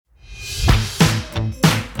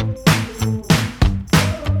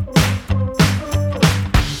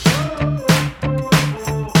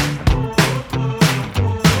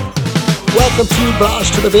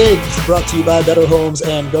Bosh to the Bigs, brought to you by Better Homes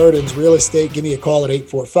and Gardens Real Estate. Give me a call at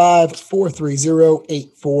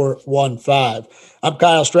 845-430-8415. I'm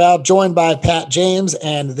Kyle Straub, joined by Pat James,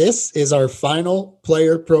 and this is our final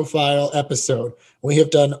player profile episode. We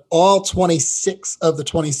have done all 26 of the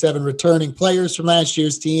 27 returning players from last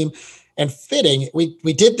year's team, and fitting,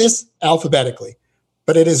 we did this alphabetically,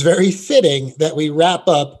 but it is very fitting that we wrap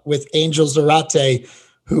up with Angel Zarate,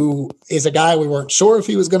 who is a guy we weren't sure if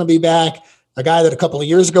he was going to be back, a guy that a couple of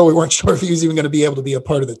years ago we weren't sure if he was even going to be able to be a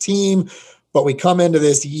part of the team, but we come into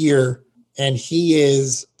this year and he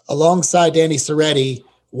is, alongside Danny Serretti,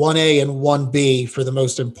 1A and 1B for the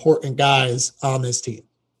most important guys on this team.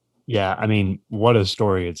 Yeah, I mean, what a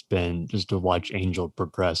story it's been just to watch Angel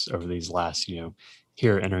progress over these last, here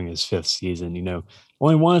entering his fifth season.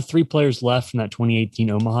 Only one of three players left from that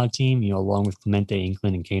 2018 Omaha team, along with Clemente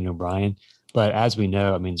Inkland and Kane O'Brien. But as we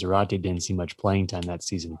know, Zarate didn't see much playing time that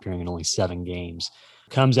season, appearing in only 7 games.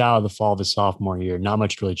 Comes out of the fall of his sophomore year, not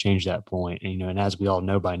much really changed at that point. And, and as we all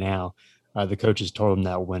know by now, the coaches told him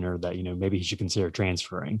that winter that, maybe he should consider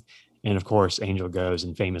transferring. And of course, Angel goes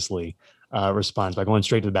and famously responds by going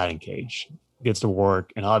straight to the batting cage, gets to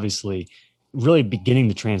work, and obviously really beginning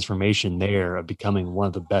the transformation there of becoming one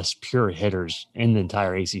of the best pure hitters in the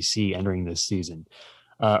entire ACC entering this season.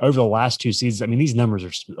 Over the last 2 seasons, these numbers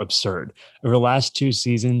are absurd. Over the last 2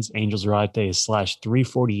 seasons, Angel Zarate has slashed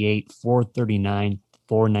 348, 439,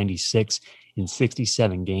 496 in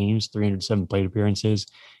 67 games, 307 plate appearances.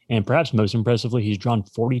 And perhaps most impressively, he's drawn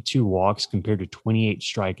 42 walks compared to 28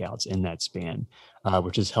 strikeouts in that span,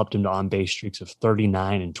 which has helped him to on-base streaks of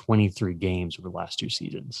 39 and 23 games over the last 2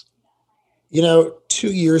 seasons. 2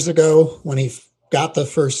 years ago when he got the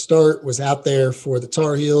first start, was out there for the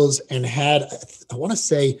Tar Heels and had, I want to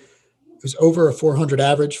say it was over a 400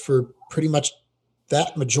 average for pretty much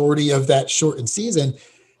that majority of that shortened season.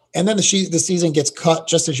 And then the season gets cut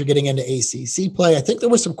just as you're getting into ACC play. I think there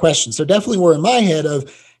were some questions. There definitely were in my head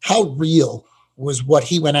of how real was what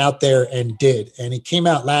he went out there and did. And he came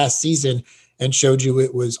out last season and showed you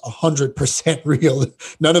it was 100% real.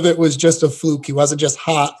 None of it was just a fluke. He wasn't just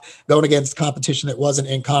hot going against competition that wasn't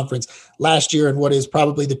in conference. Last year in what is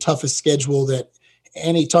probably the toughest schedule that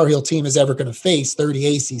any Tar Heel team is ever going to face,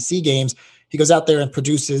 30 ACC games, he goes out there and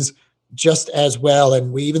produces just as well.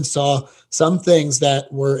 And we even saw some things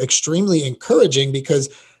that were extremely encouraging because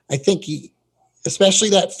I think he,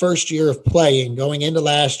 especially that first year of playing, going into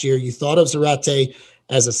last year, you thought of Zarate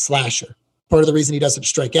as a slasher. Part of the reason he doesn't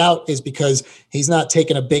strike out is because he's not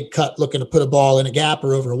taking a big cut looking to put a ball in a gap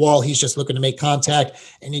or over a wall. He's just looking to make contact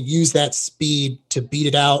and use that speed to beat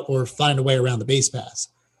it out or find a way around the base pass.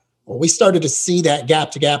 Well, we started to see that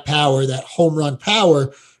gap-to-gap power, that home run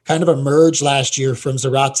power kind of emerge last year from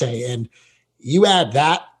Zarate. And you add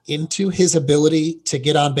that into his ability to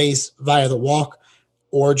get on base via the walk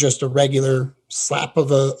or just a regular slap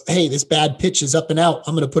of hey, this bad pitch is up and out,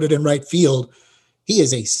 I'm going to put it in right field. He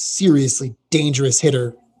is a seriously dangerous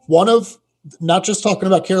hitter. One of, not just talking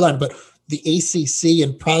about Carolina, but the ACC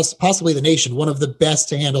and possibly the nation, one of the best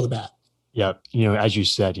to handle the bat. Yeah. As you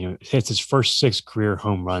said, hits his first 6 career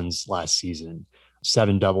home runs last season,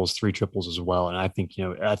 7 doubles, 3 triples as well. And I think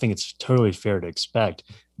it's totally fair to expect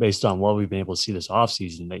based on what we've been able to see this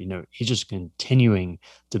offseason that, he's just continuing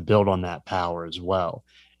to build on that power as well.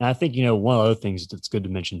 And I think, one of the other things that's good to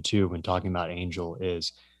mention too, when talking about Angel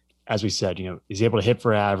is, as we said, he's able to hit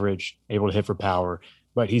for average, able to hit for power,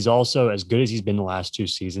 but he's also, as good as he's been the last 2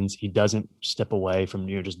 seasons, he doesn't step away from,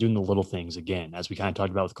 just doing the little things again, as we kind of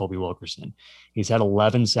talked about with Colby Wilkerson. He's had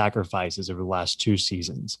 11 sacrifices over the last 2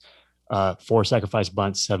 seasons, 4 sacrifice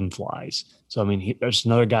bunts, 7 flies. So, there's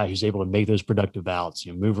another guy who's able to make those productive outs,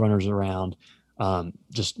 move runners around,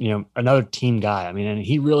 another team guy. And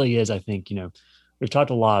he really is, I think, we've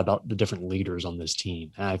talked a lot about the different leaders on this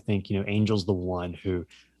team. And I think, Angel's the one who,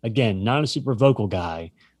 again, not a super vocal guy,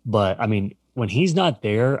 but when he's not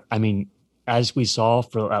there, as we saw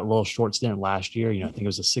for that little short stint last year, I think it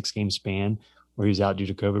was a 6-game span where he was out due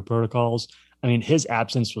to COVID protocols. His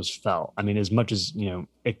absence was felt. As much as,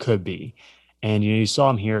 it could be. And, you saw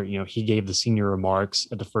him here, he gave the senior remarks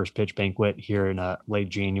at the first pitch banquet here in late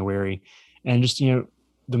January. And just, the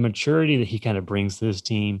maturity that he kind of brings to this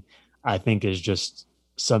team, I think is just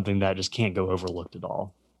something that just can't go overlooked at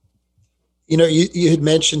all. You had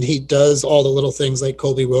mentioned he does all the little things like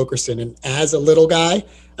Colby Wilkerson. And as a little guy,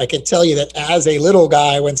 I can tell you that as a little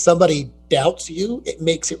guy, when somebody doubts you, it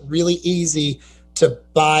makes it really easy to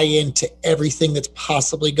buy into everything that's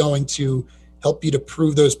possibly going to help you to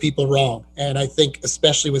prove those people wrong. And I think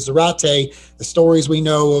especially with Zarate, the stories we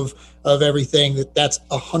know of everything, that's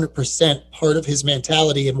 100% part of his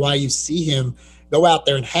mentality and why you see him go out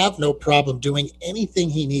there and have no problem doing anything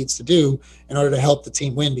he needs to do in order to help the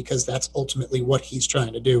team win, because that's ultimately what he's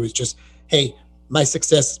trying to do is just, hey, my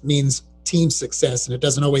success means team success. And it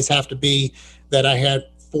doesn't always have to be that I had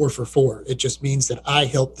 4 for 4. It just means that I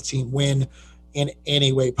helped the team win in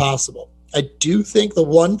any way possible. I do think the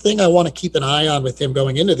one thing I want to keep an eye on with him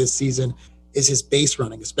going into this season is his base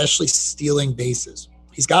running, especially stealing bases.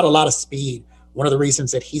 He's got a lot of speed. One of the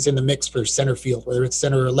reasons that he's in the mix for center field, whether it's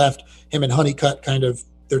center or left, him and Honeycutt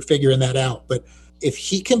they're figuring that out. But if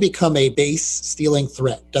he can become a base stealing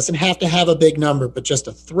threat, doesn't have to have a big number, but just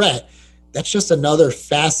a threat, that's just another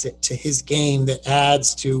facet to his game that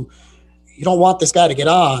adds to, you don't want this guy to get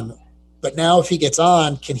on, but now if he gets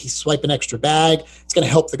on, can he swipe an extra bag? It's going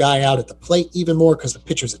to help the guy out at the plate even more because the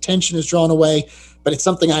pitcher's attention is drawn away. But it's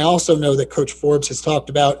something I also know that Coach Forbes has talked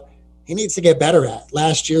about he needs to get better at.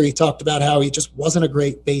 Last year, he talked about how he just wasn't a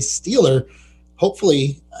great base stealer.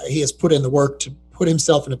 Hopefully, he has put in the work to put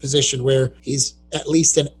himself in a position where he's at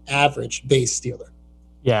least an average base stealer.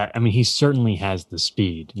 Yeah, I mean, he certainly has the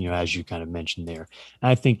speed, as you kind of mentioned there.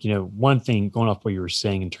 And I think, one thing going off what you were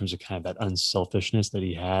saying in terms of kind of that unselfishness that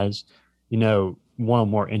he has, one of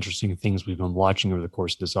the more interesting things we've been watching over the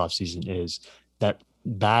course of this offseason is that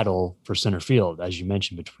battle for center field, as you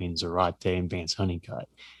mentioned, between Zarate and Vance Honeycutt.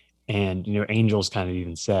 And, Angels kind of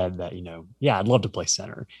even said that, I'd love to play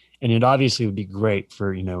center. And it obviously would be great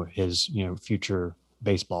for, his, future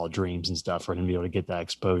baseball dreams and stuff for him to be able to get that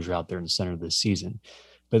exposure out there in the center this season.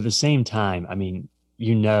 But at the same time, I mean,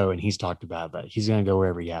 and he's talked about that, he's going to go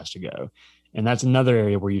wherever he has to go. And that's another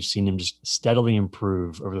area where you've seen him just steadily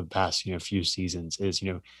improve over the past, few seasons is,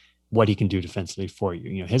 what he can do defensively for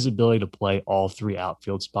you. His ability to play all 3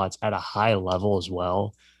 outfield spots at a high level as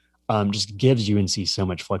well just gives UNC so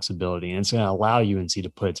much flexibility, and it's going to allow UNC to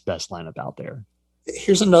put its best lineup out there.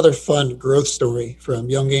 Here's another fun growth story from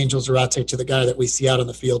young Angel Zarate to the guy that we see out on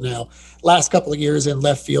the field now. Last couple of years in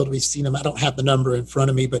left field, we've seen him, I don't have the number in front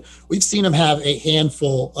of me, but we've seen him have a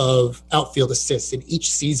handful of outfield assists in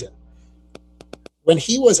each season. When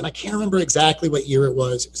he was, and I can't remember exactly what year it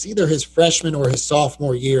was either his freshman or his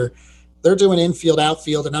sophomore year, they're doing infield,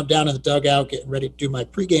 outfield, and I'm down in the dugout getting ready to do my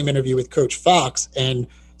pregame interview with Coach Fox and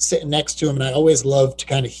sitting next to him. And I always love to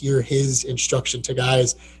kind of hear his instruction to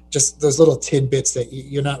guys, just those little tidbits that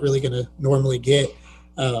you're not really going to normally get.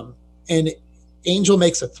 And Angel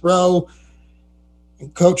makes a throw,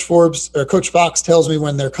 and Coach Fox tells me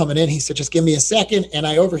when they're coming in, he said, just give me a second. And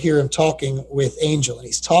I overhear him talking with Angel, and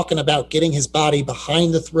he's talking about getting his body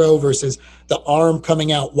behind the throw versus the arm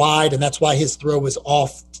coming out wide. And that's why his throw was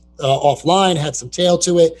offline, had some tail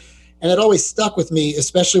to it. And it always stuck with me,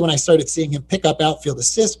 especially when I started seeing him pick up outfield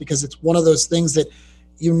assists, because it's one of those things that,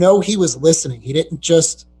 he was listening. He didn't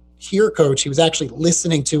just hear Coach. He was actually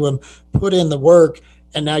listening to him, put in the work,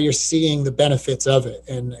 and now you're seeing the benefits of it.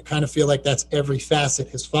 And I kind of feel like that's every facet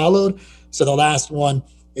has followed. So the last one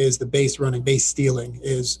is the base running, base stealing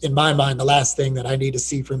is, in my mind, the last thing that I need to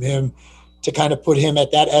see from him to kind of put him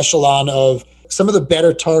at that echelon of some of the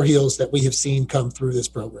better Tar Heels that we have seen come through this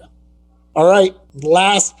program. All right,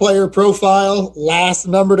 last player profile, last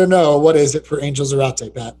number to know. What is it for Angel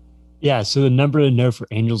Zarate, Pat? Yeah, so the number to know for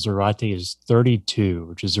Angel Zarate is 32,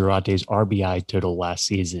 which is Zarate's RBI total last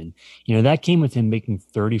season. That came with him making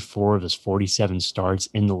 34 of his 47 starts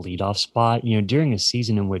in the leadoff spot, during a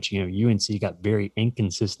season in which, UNC got very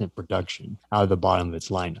inconsistent production out of the bottom of its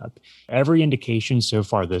lineup. Every indication so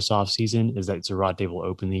far this offseason is that Zarate will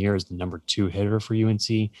open the year as the number 2 hitter for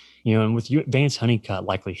UNC, and with Vance Honeycutt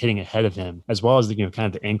likely hitting ahead of him, as well as the, kind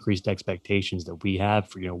of the increased expectations that we have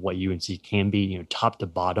for, what UNC can be, top to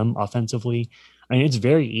bottom offensively. I mean, it's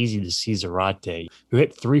very easy to see Zarate, who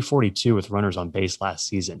hit 342 with runners on base last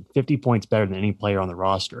season, 50 points better than any player on the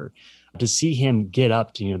roster, to see him get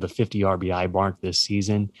up to, the 50 RBI mark this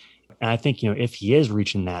season. And I think, if he is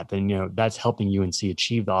reaching that, then, that's helping UNC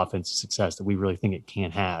achieve the offensive success that we really think it can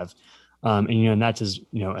have. And that's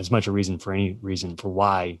as much a reason for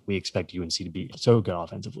why we expect UNC to be so good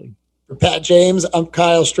offensively. For Pat James, I'm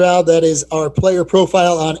Kyle Stroud. That is our player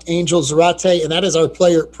profile on Angel Zarate, and that is our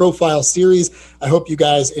player profile series. I hope you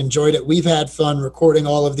guys enjoyed it. We've had fun recording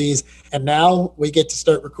all of these, and now we get to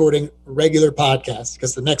start recording regular podcasts,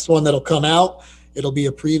 because the next one that'll come out, it'll be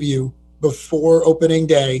a preview before opening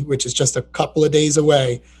day, which is just a couple of days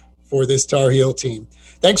away for this Tar Heel team.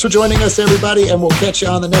 Thanks for joining us, everybody, and we'll catch you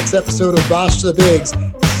on the next episode of Bosh to the Bigs.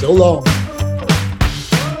 So long.